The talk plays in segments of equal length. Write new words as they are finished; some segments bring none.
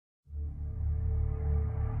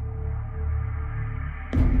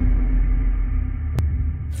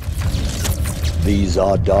These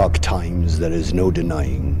are dark times, there is no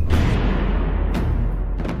denying.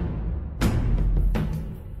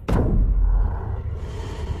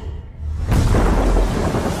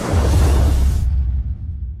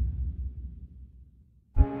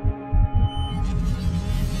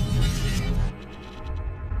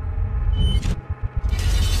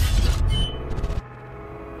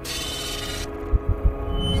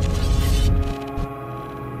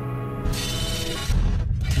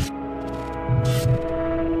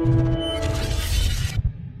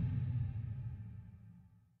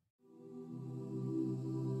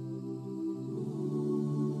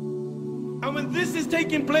 And when this is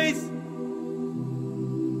taking place,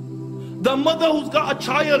 the mother who's got a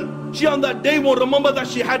child, she on that day won't remember that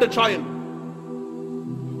she had a child.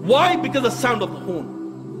 Why? Because the sound of the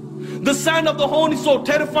horn. The sound of the horn is so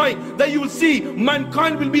terrifying that you will see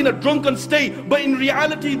mankind will be in a drunken state, but in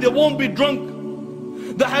reality they won't be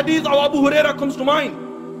drunk. The hadith of Abu Huraira comes to mind.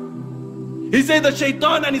 He said the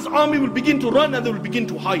shaitan and his army will begin to run and they will begin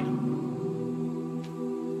to hide.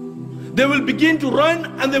 They will begin to run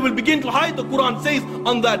and they will begin to hide. The Quran says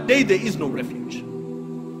on that day there is no refuge.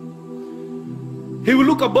 He will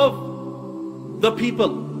look above the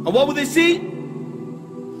people, and what will they see?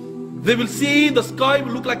 They will see the sky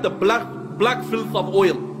will look like the black filth of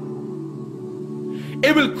oil.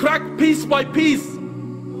 It will crack piece by piece.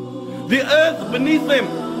 The earth beneath them,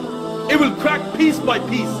 it will crack piece by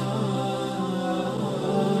piece.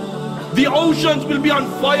 The oceans will be on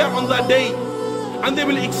fire on that day, and they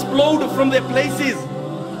will explode from their places.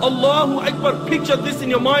 Allahu Akbar, picture this in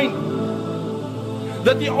your mind.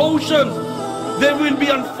 That the oceans, they will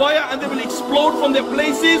be on fire and they will explode from their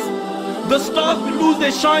places. The stars will lose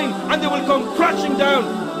their shine and they will come crashing down.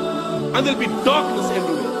 And there will be darkness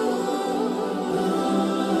everywhere.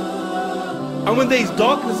 And when there is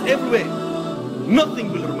darkness everywhere,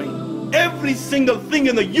 nothing will remain. Every single thing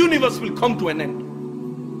in the universe will come to an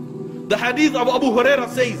end. The hadith of Abu Huraira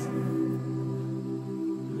says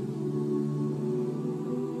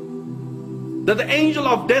that the angel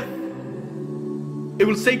of death, it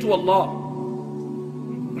will say to Allah,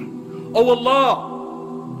 "Oh Allah,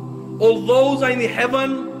 all those are in the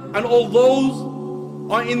heaven and all those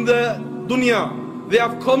are in the dunya, they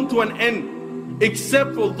have come to an end,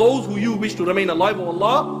 except for those who you wish to remain alive, O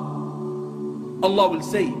Allah." Allah will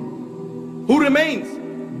say, "Who remains?"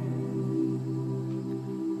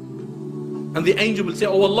 And the angel will say,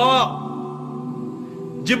 "Oh Allah,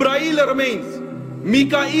 Jibreel remains,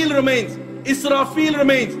 Mikael remains, Israfil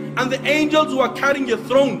remains, and the angels who are carrying your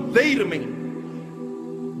throne, they remain."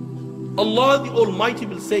 Allah the Almighty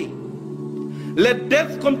will say, "Let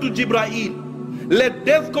death come to Jibreel, let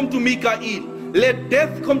death come to Mikael, let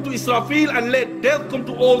death come to Israfil, and let death come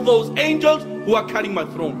to all those angels who are carrying my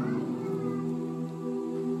throne."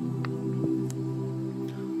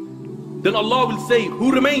 Then Allah will say,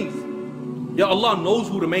 "Who remains?" Ya Allah knows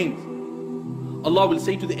who remains. Allah will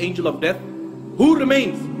say to the angel of death, "Who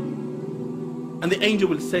remains?" And the angel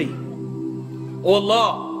will say, "Oh Allah,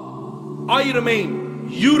 I remain,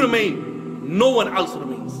 you remain, no one else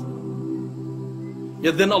remains."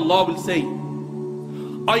 Yet then Allah will say,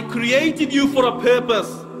 "I created you for a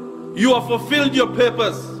purpose, you have fulfilled your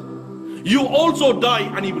purpose, you also die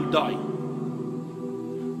and you will die."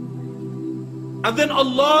 And then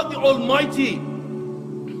Allah the Almighty,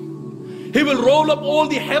 He will roll up all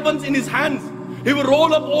the heavens in His hands, He will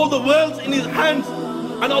roll up all the worlds in His hands,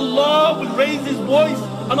 and Allah will raise His voice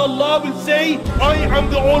and Allah will say, "I am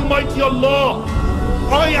the Almighty Allah,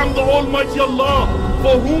 I am the Almighty Allah,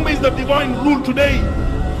 for whom is the divine rule today,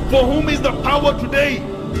 for whom is the power today,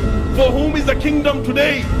 for whom is the kingdom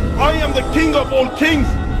today. I am the King of all kings.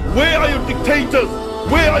 Where are your dictators?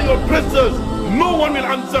 Where are your oppressors?" No one will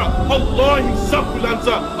answer. Allah Himself will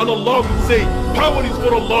answer, and Allah will say, "Power is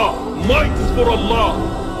for Allah, might is for Allah,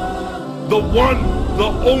 the one, the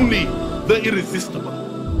only, the irresistible."